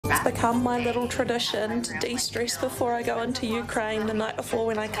It's become my little tradition to de-stress before I go into Ukraine the night before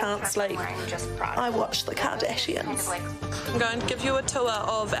when I can't sleep. I watch the Kardashians. I'm going to give you a tour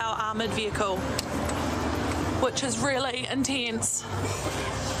of our armoured vehicle, which is really intense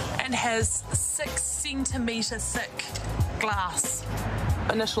and has 6 centimetre thick glass.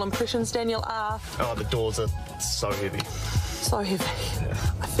 Initial impressions, Daniel, are... Oh, the doors are so heavy. So heavy. Yeah.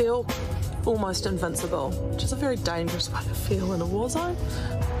 I feel almost invincible, which is a very dangerous way to feel in a war zone.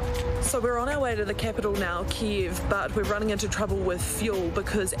 So we're on our way to the capital now, Kyiv, but we're running into trouble with fuel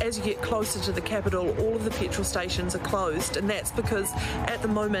because as you get closer to the capital, all of the petrol stations are closed, and that's because at the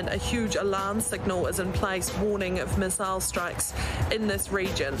moment a huge alarm signal is in place warning of missile strikes in this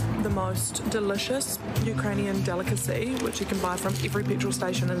region. The most delicious Ukrainian delicacy, which you can buy from every petrol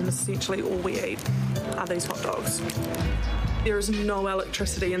station and essentially all we eat, are these hot dogs. There is no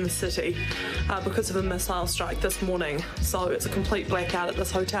electricity in the city because of a missile strike this morning, so it's a complete blackout at this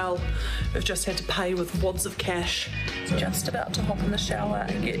hotel. We've just had to pay with wads of cash. Just about to hop in the shower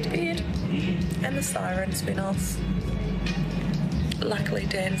and get to bed, and the siren's been off. Luckily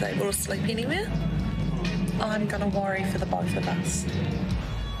Dan's able to sleep anywhere. I'm gonna worry for the both of us.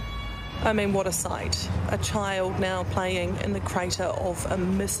 I mean, what a sight. A child now playing in the crater of a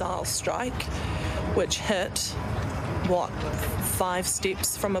missile strike, which hit, what, 5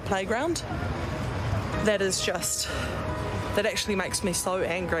 steps from a playground? That actually makes me so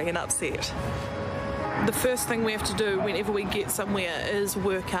angry and upset. The first thing we have to do whenever we get somewhere is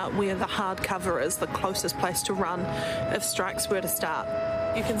work out where the hard cover is, the closest place to run if strikes were to start.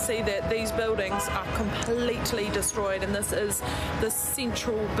 You can see that these buildings are completely destroyed, and this is the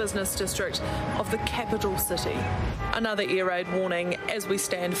central business district of the capital city. Another air raid warning as we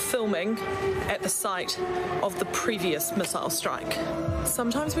stand filming at the site of the previous missile strike.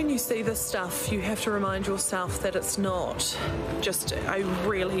 Sometimes when you see this stuff, you have to remind yourself that it's not just a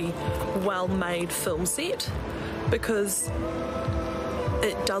really well-made film set, because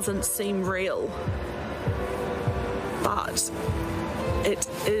it doesn't seem real. But it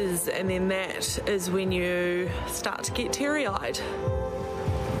is, and then that is when you start to get teary-eyed.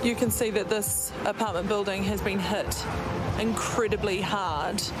 You can see that this apartment building has been hit incredibly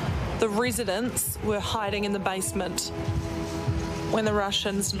hard. The residents were hiding in the basement when the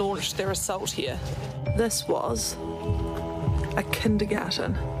Russians launched their assault here. This was a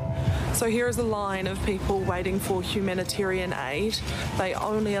kindergarten. So here is a line of people waiting for humanitarian aid. They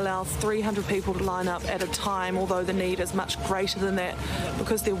only allow 300 people to line up at a time, although the need is much greater than that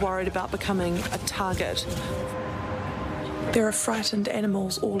because they're worried about becoming a target. There are frightened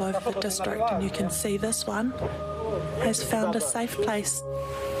animals all over the district, and you can see this one has found a safe place.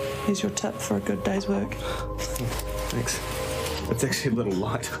 Here's your tip for a good day's work. Thanks. It's actually a little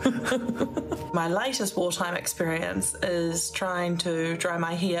light. My latest wartime experience is trying to dry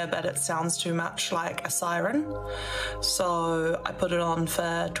my hair, but it sounds too much like a siren. So I put it on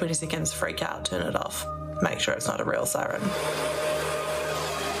for 20 seconds, freak out, turn it off. Make sure it's not a real siren.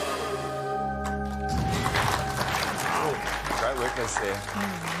 Great work there.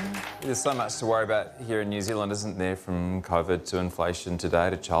 There's so much to worry about here in New Zealand, isn't there, from COVID to inflation today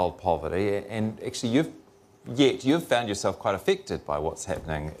to child poverty. And actually you've found yourself quite affected by what's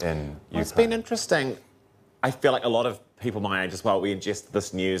happening in Ukraine. Well, it's been interesting. I feel like a lot of people my age as well, we ingest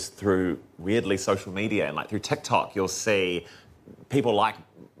this news through, weirdly, social media, and like through TikTok, you'll see people like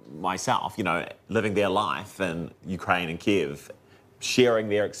myself, you know, living their life in Ukraine and Kyiv, sharing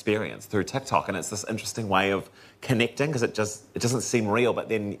their experience through TikTok, and it's this interesting way of connecting because it doesn't seem real, but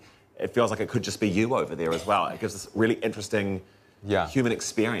then it feels like it could just be you over there as well. It gives this really interesting human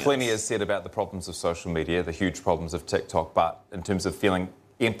experience. Plenty is said about the problems of social media, the huge problems of TikTok, but in terms of feeling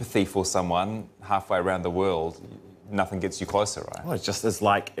empathy for someone halfway around the world, nothing gets you closer, right? Well, it's just as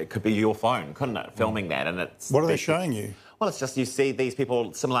like, it could be your phone, couldn't it? Filming that, and it's... What are they showing you? Well, it's just you see these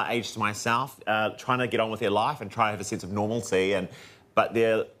people similar age to myself trying to get on with their life and try to have a sense of normalcy, but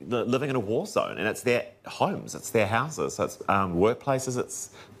they're living in a war zone, and it's their homes, it's their houses, it's workplaces,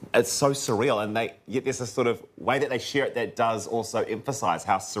 it's so surreal, and yet there's this sort of way that they share it that does also emphasise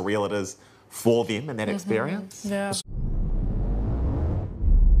how surreal it is for them in that experience. Yeah.